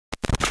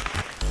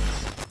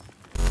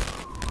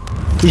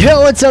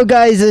Yo, what's up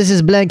guys, this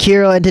is Blank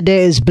Hero and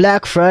today is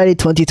Black Friday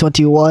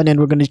 2021 and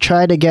we're going to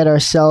try to get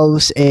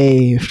ourselves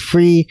a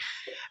free,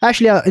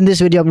 in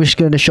this video I'm just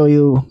going to show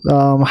you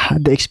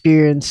the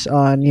experience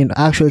on,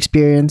 actual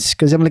experience,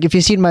 because I'm like, if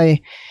you've seen the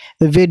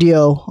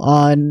video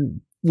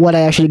on what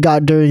I actually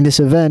got during this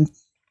event,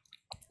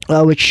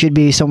 which should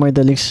be somewhere in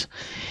the links,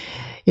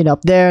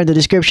 up there in the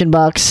description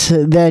box,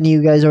 then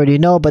you guys already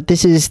know, but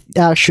this is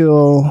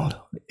actual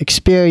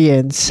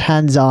experience,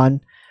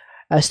 hands-on,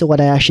 as to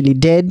what I actually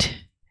did.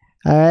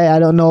 Alright, I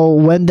don't know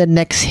when the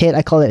next hit,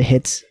 I call it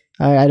hits.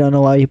 Alright, I don't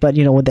know why, but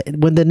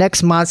when the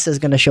next monster is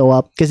gonna show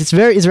up, because it's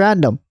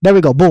random. There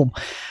we go, boom.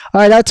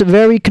 Alright, that's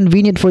very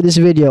convenient for this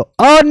video.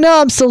 Oh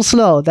no, I'm so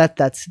slow.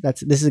 This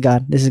is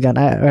gone. This is gone.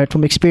 Alright,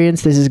 from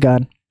experience, this is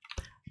gone.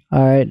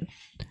 Alright,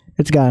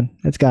 it's gone.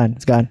 It's gone.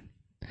 It's gone.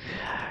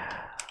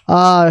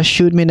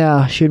 Shoot me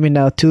now. Shoot me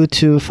now.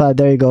 225.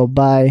 There you go.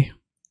 Bye.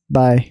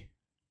 Bye.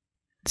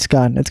 It's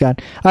gone. It's gone.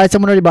 Alright,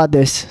 someone already bought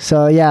this.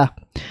 So yeah.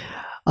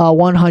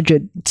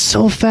 100.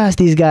 So fast,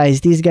 these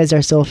guys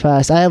are so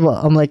fast.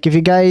 I'm like, if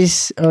you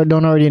guys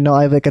don't already know,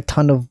 I have like a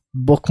ton of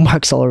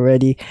bookmarks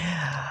already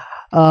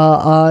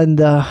on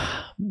the,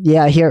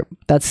 yeah, here,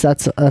 that's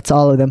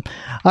all of them.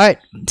 All right,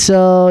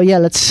 so yeah,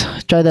 let's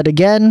try that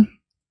again.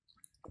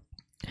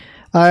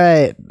 All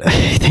right.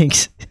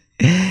 Thanks.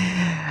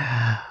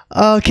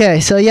 Okay,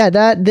 so yeah,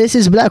 this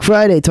is Black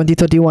Friday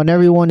 2021.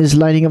 Everyone is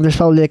lining up. There's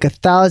probably like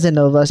 1,000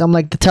 of us. I'm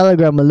like, the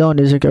Telegram alone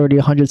is like already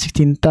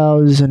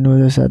 116,000.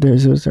 What is that?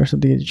 There's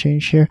something to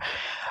change here.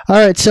 All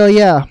right, so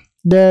yeah,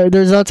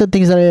 there's lots of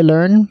things that I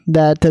learned,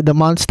 that the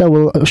Monsta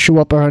will show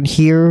up around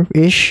here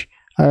ish.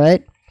 All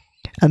right,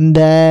 and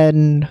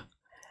then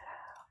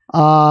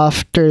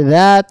after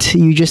that,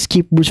 you just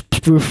keep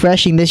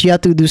refreshing this. You have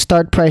to do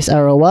start price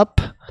arrow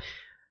up.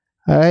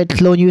 Alright,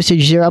 loan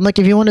usage 0. I'm like,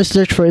 if you want to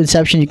search for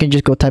Inception, you can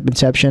just go type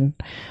Inception.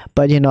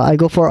 But I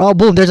go for, oh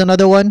boom, there's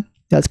another one.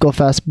 Let's go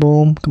fast.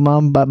 Boom. Come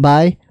on,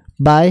 buy.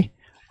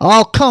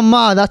 Oh, come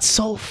on, that's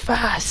so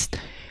fast.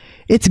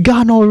 It's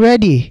gone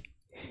already.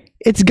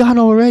 It's gone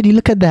already.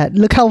 Look at that.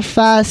 Look how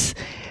fast,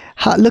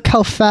 look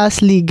how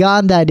fastly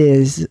gone that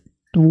is.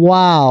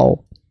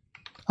 Wow.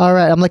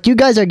 Alright, I'm like, you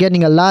guys are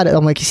getting a lot.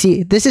 I'm like,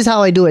 see, this is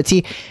how I do it.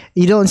 See,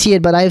 you don't see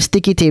it, but I have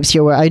sticky tapes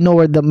here where I know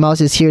where the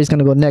mouse is. Here is going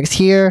to go next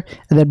here,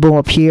 and then boom,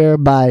 up here,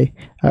 bye.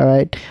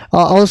 Alright.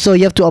 Also,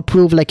 you have to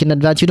approve like in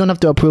advance. You don't have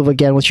to approve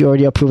again once you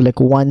already approve like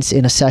once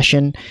in a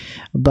session.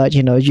 But,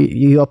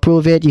 you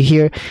approve it, you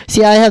hear.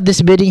 See, I have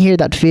this bidding here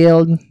that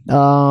failed.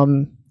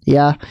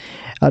 Yeah,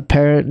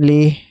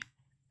 apparently.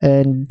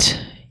 And,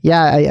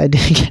 yeah, I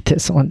didn't get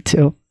this one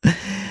too.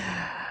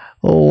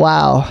 Oh,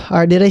 wow.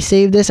 Alright, did I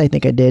save this? I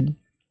think I did.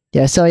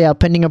 Yeah, so yeah,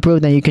 pending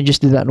approved, then you can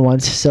just do that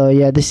once. So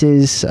yeah, this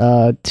is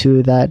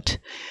to that.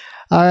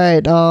 All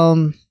right,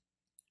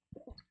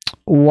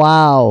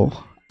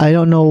 wow. I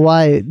don't know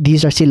why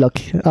these are, see, look,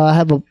 I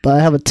have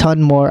a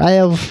ton more. I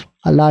have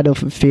a lot of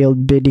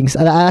failed biddings.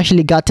 I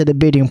actually got to the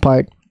bidding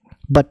part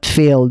but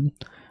failed.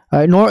 All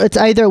right, nor it's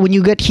either, when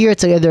you get here,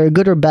 it's either a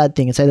good or bad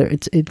thing. It's either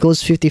it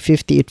goes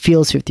 50-50, it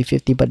feels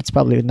 50-50, but it's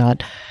probably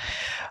not.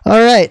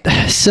 All right,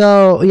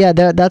 so yeah,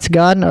 that's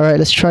gone. All right,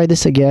 let's try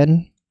this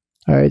again.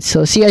 Alright,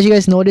 so see, as you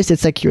guys notice,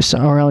 it's like you're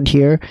around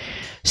here.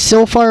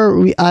 So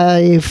far,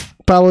 I've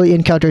probably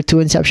encountered 2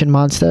 Inception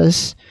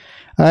Monstas.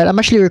 Alright, I'm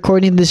actually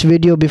recording this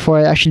video before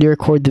I actually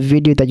record the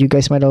video that you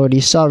guys might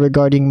already saw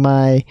regarding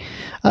my,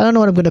 I don't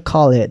know what I'm going to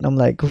call it. I'm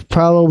like,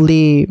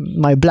 probably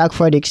my Black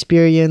Friday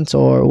experience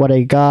or what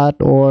I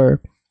got,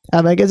 or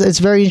I guess it's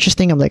very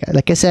interesting. I'm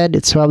like I said,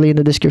 it's probably in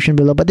the description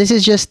below, but this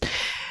is just,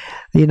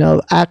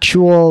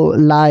 actual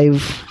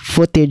live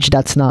footage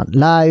that's not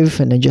live,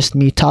 and then just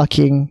me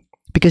talking.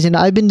 Because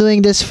I've been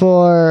doing this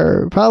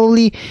for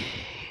probably,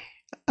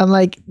 I'm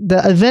like,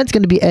 the event's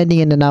going to be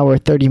ending in 1 hour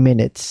 30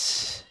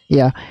 minutes.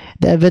 Yeah,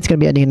 the event's going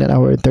to be ending in 1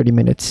 hour 30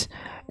 minutes.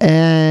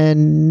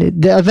 And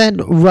the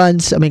event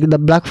runs, the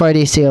Black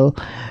Friday sale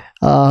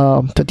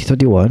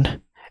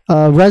 2021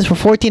 runs for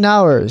 14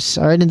 hours.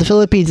 All right, in the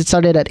Philippines, it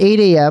started at 8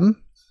 a.m.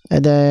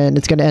 and then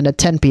it's going to end at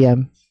 10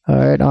 p.m. All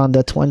right, on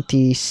the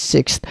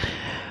 26th.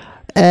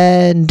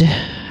 And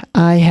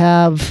I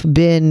have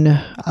been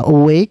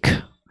awake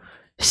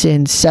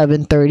since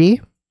 7:30.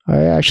 All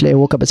right, actually I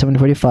woke up at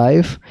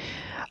 7:45.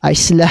 I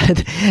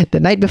slept the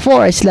night before.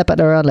 I slept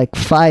at around like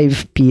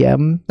 5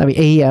 p.m.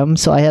 a.m.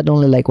 So I had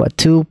only like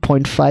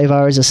 2.5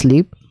 hours of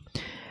sleep,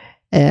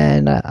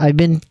 and I've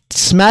been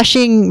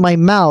smashing my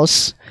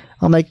mouse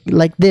on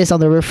like this on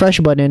the refresh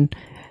button,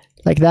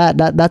 like that.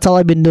 That's all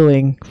I've been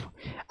doing.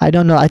 I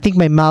don't know. I think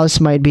my mouse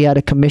might be out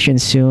of commission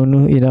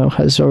soon.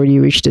 Has already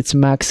reached its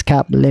max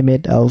cap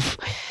limit of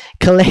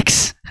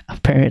clicks.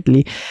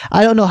 Apparently,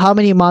 I don't know how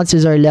many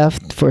monsters are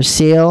left for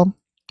sale.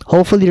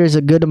 Hopefully there's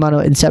a good amount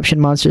of Inception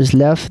monsters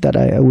left that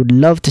I would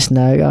love to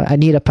snag. I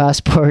need a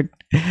passport.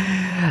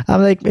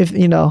 I'm like, if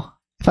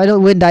I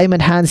don't win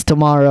Diamond Hands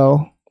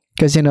tomorrow,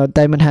 because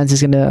Diamond Hands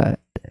is gonna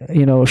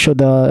show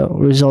the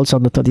results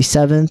on the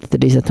 27th.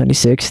 Today's the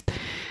 26th,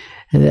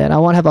 and then I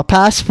want to have a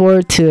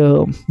passport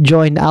to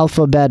join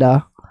Alpha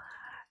Beta,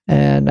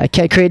 and I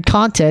can't create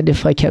content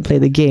if I can't play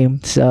the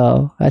game.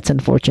 So that's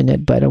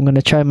unfortunate, but I'm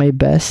gonna try my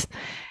best.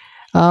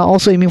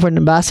 Also aiming for an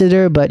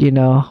ambassador, but you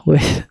know,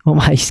 with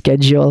my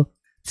schedule,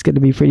 it's gonna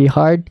be pretty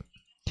hard.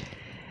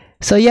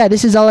 So yeah,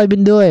 this is all I've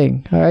been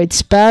doing. All right,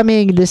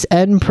 spamming this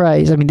end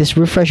price. I mean, this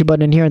refresh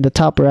button here in the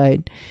top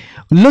right.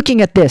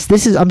 Looking at this.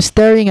 I'm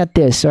staring at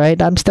this.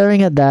 Right, I'm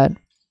staring at that,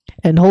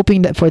 and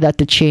hoping that for that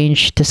to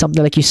change to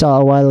something like you saw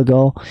a while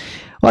ago.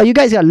 Well, you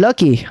guys got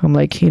lucky. I'm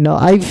like, you know,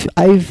 I've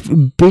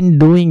been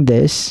doing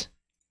this.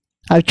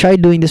 I've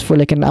tried doing this for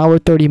like an hour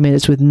 30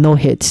 minutes with no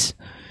hits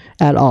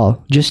at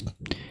all. Just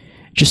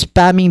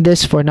spamming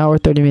this for an hour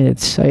 30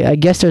 minutes. I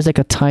guess there's like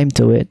a time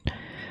to it.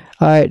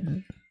 All right.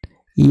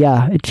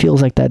 Yeah, it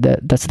feels like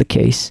that's the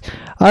case.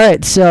 All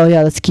right, so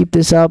yeah, let's keep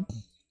this up.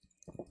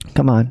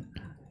 Come on,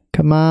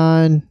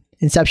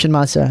 Inception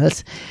monster.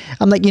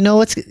 I'm like, you know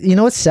what's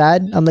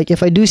sad? I'm like,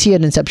 if I do see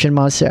an Inception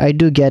monster, I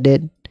do get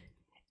it,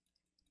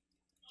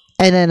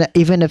 and then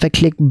even if I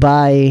click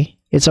buy,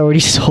 it's already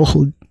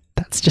sold.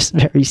 That's just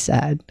very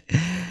sad.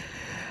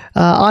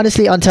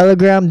 Honestly, on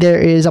Telegram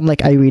I'm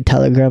like, I read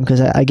Telegram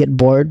because I get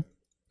bored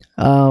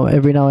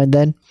every now and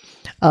then.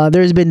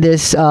 There's been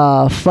this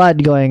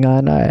FUD going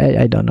on.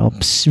 I don't know,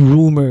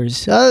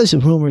 rumors.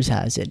 Rumors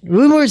has it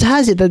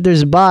that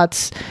there's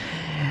bots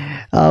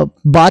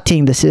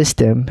botting the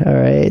system. All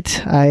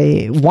right,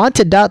 I want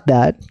to doubt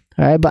that.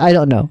 All right, but I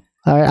don't know.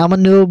 All right, I'm a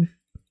noob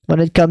when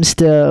it comes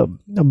to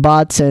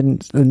bots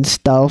and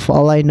stuff.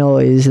 All I know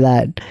is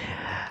that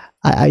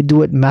I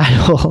do it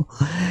manual.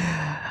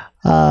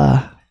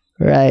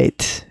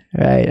 Right.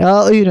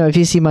 Oh, you know, if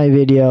you see my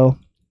video.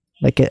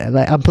 Like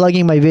I'm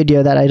plugging my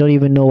video that I don't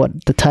even know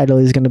what the title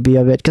is going to be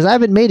of it because I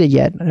haven't made it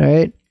yet. All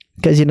right,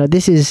 because you know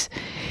this is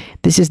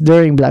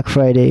during Black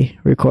Friday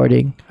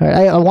recording. All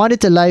right, I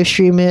wanted to live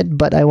stream it,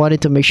 but I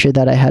wanted to make sure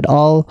that I had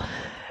all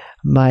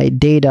my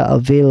data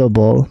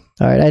available.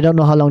 All right, I don't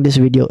know how long this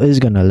video is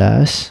gonna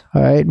last.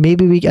 All right,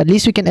 maybe at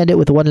least we can end it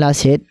with one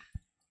last hit.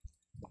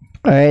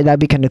 All right, that'd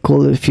be kind of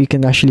cool if you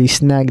can actually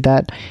snag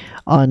that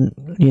on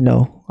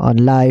on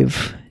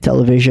live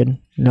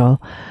television. You know.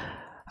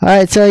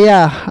 Alright, so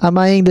yeah, I'm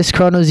eyeing this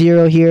Chrono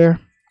Zero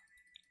here.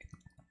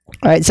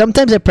 Alright,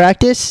 sometimes I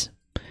practice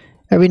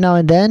every now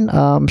and then.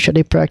 Should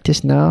I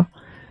practice now?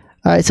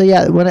 Alright, so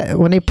yeah,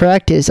 when I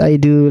practice, I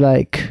do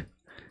like,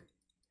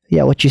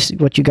 yeah, what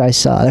you guys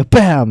saw, like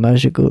bam, I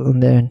should go,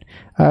 and then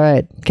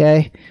alright,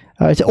 okay.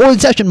 Alright, so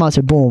Inception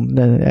monster, boom.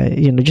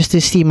 Then you know, just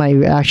to see my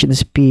reaction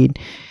speed.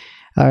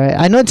 Alright,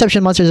 I know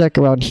Inception monster is like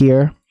around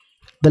here.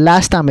 The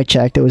last time I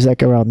checked, it was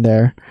like around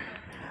there.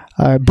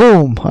 Alright,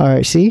 boom.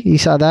 Alright, see? You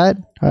saw that?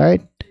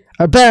 Alright.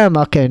 Bam!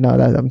 Okay, no,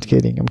 I'm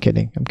kidding.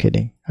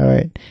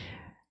 Alright,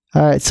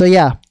 so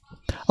yeah.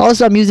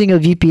 Also, I'm using a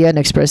VPN,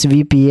 Express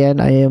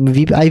VPN. I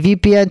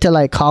VPN to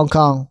like Hong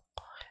Kong,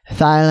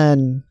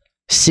 Thailand,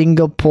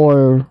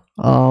 Singapore,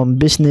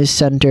 Business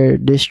Center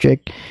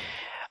District,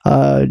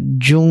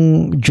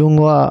 Jurong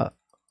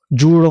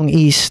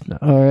East,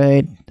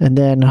 alright. And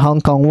then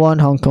Hong Kong 1,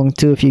 Hong Kong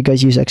 2 if you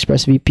guys use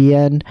Express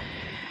VPN.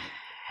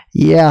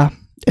 Yeah.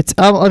 It's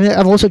I mean,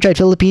 I've also tried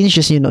Philippines,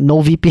 just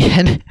no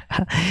VPN.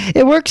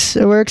 It works,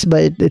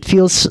 but it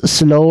feels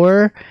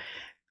slower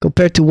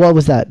compared to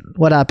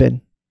what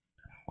happened.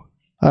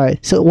 All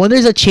right, so when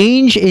there's a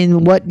change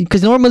in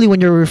because normally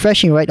when you're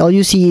refreshing, right, all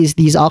you see is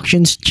these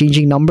auctions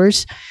changing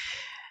numbers,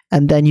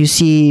 and then you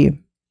see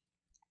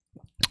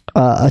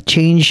a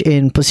change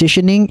in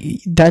positioning.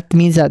 That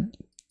means that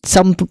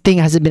something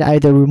has been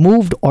either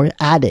removed or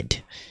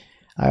added.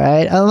 All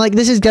right, I'm like,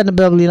 this is gonna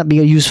probably not be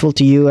useful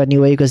to you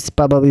anyway, because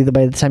probably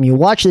by the time you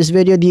watch this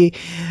video, the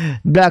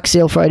Black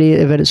Sale Friday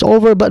event is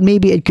over. But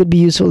maybe it could be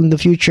useful in the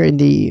future, in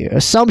the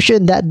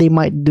assumption that they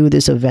might do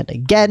this event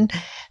again.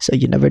 So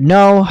you never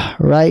know,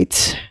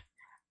 right?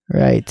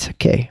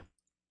 Okay,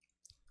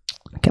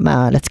 come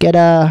on, let's get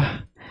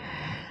a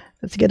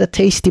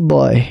tasty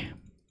boy.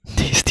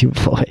 Tasty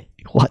boy.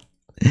 What?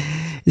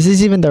 Is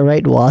this even the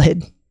right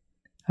wallet?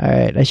 All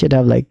right, I should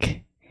have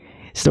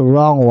it's the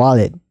wrong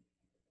wallet.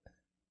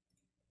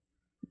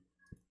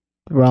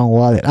 Wrong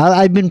wallet.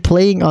 I've been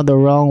playing on the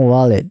wrong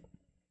wallet.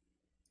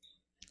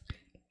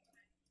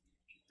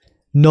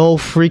 No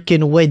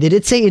freaking way. Did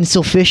it say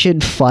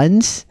insufficient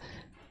funds?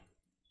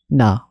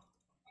 No,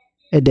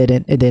 it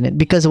didn't.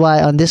 Because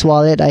why? On this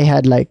wallet I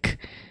had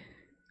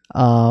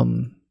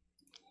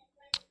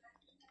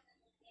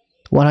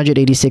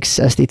 186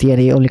 STT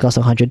and it only cost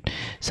 100.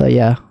 So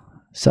yeah.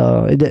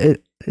 So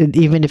it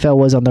even if I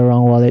was on the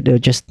wrong wallet, it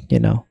would just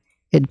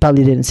it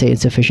probably didn't say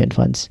insufficient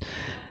funds.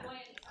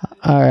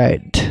 All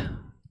right.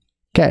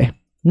 Okay,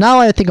 now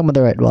I think I'm on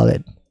the right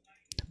wallet.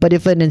 But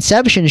if an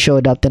Inception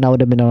showed up, then I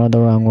would have been on the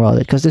wrong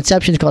wallet, because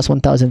Inception costs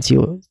 1,000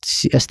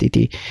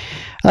 STT.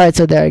 Alright,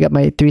 so there I got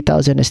my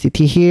 3,000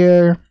 STT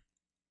here.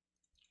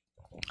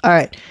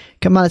 Alright,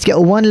 come on, let's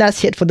get one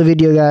last hit for the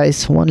video,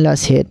 guys. One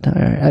last hit.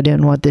 Alright, I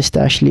didn't want this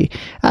to actually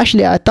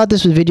I thought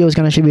this video was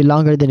gonna actually be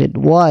longer than it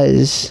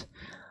was.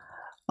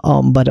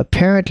 But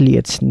apparently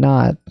it's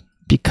not.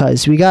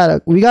 because we got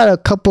a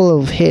couple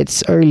of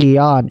hits early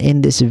on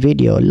in this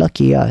video.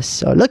 Lucky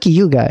us, or lucky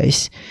you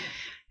guys.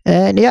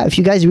 And yeah, if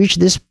you guys reach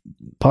this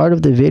part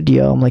of the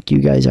video, I'm like, you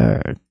guys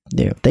are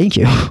there. Thank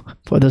you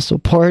for the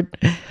support.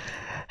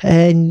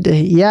 And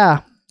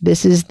yeah,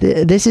 this is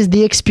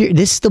the experience.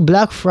 This is the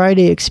Black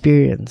Friday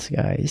experience,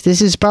 guys. This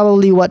is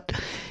probably what,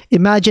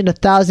 imagine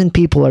 1,000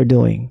 people are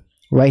doing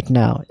right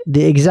now,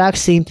 the exact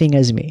same thing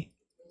as me.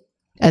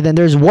 And then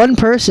there's one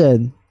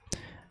person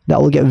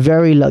that will get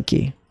very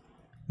lucky,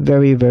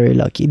 very, very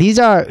lucky. These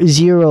are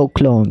 0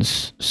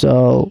 clones,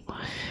 so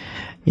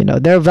you know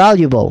they're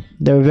valuable.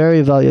 They're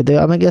very valuable.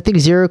 I mean, I think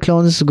 0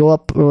 clones go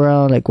up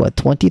around like what,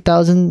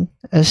 20,000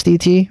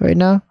 STT right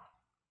now.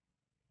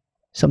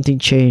 Something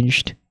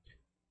changed.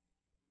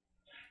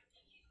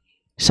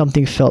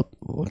 Something felt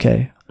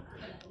okay.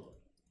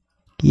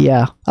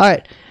 Yeah. All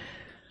right.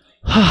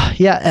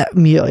 Yeah.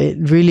 It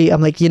really.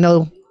 I'm like, you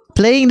know,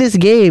 playing this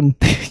game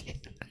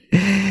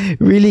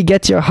really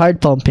gets your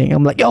heart pumping.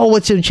 I'm like, oh,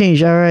 what's gonna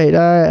change? All right,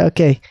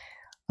 okay.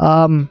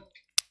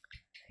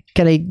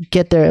 Can I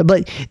get there?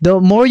 But the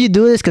more you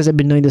do this, because I've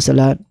been doing this a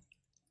lot,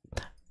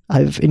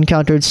 I've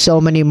encountered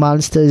so many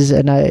monsters,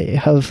 and I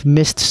have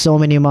missed so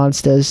many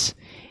monsters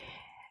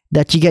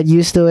that you get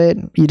used to it.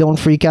 You don't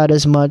freak out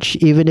as much,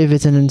 even if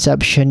it's an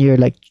inception. You're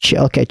like,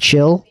 okay,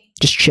 chill,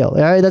 just chill.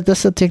 All right,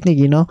 that's the technique,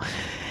 you know.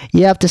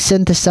 You have to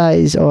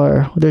synthesize,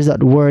 or there's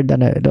that word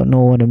that I don't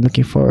know what I'm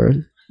looking for.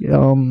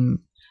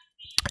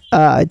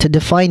 To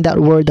define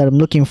that word that I'm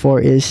looking for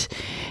is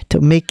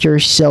to make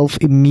yourself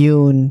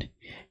immune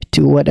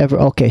to whatever.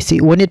 Okay,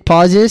 see, when it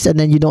pauses and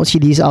then you don't see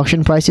these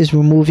auction prices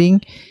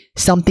moving,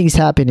 something's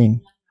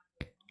happening.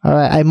 All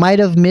right, I might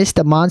have missed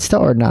a monster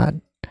or not.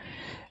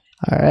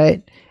 All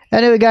right.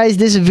 Anyway, guys,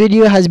 this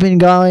video has been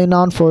going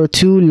on for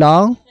too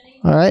long.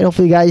 All right,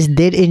 hopefully you guys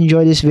did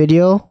enjoy this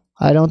video.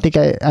 I don't think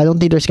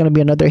there's gonna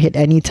be another hit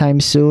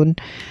anytime soon.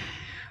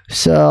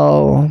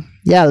 So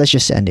yeah, let's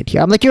just end it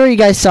here. I'm like, you already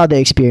guys saw the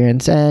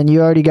experience, and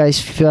you already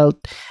guys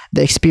felt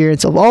the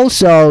experience of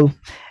also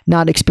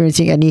not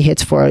experiencing any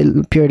hits for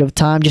a period of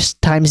time.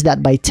 Just times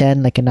that by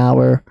 10, like an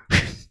hour.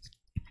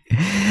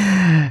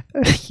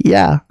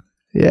 yeah,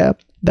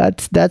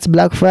 that's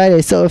Black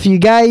Friday. So if you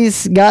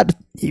guys got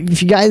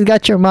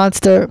your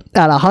monster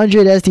at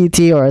 100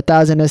 STT or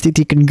 1,000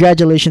 STT,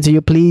 congratulations to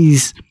you.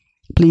 Please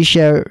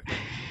share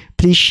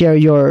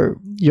your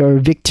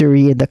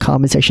victory in the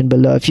comment section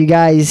below. If you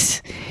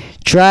guys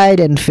tried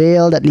and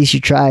failed, at least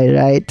you tried,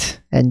 right?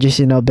 And just,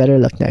 you know, better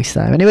luck next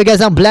time. Anyway, guys,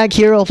 I'm Black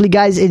Hero. Hopefully you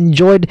guys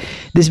enjoyed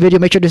this video.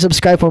 Make sure to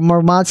subscribe for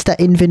more Monsta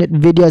Infinite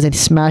videos and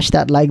smash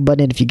that like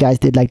button if you guys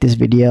did like this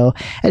video.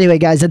 Anyway,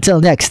 guys, until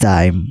next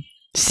time,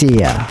 see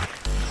ya.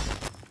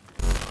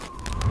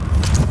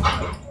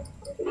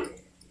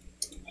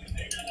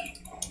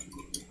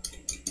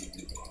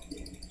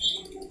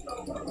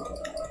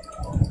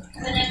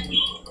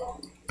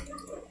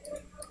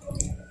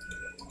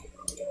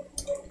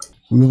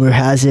 Rumor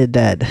has it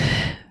that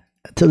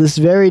till this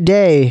very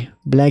day,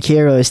 Black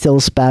Hero is still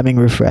spamming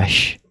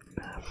refresh.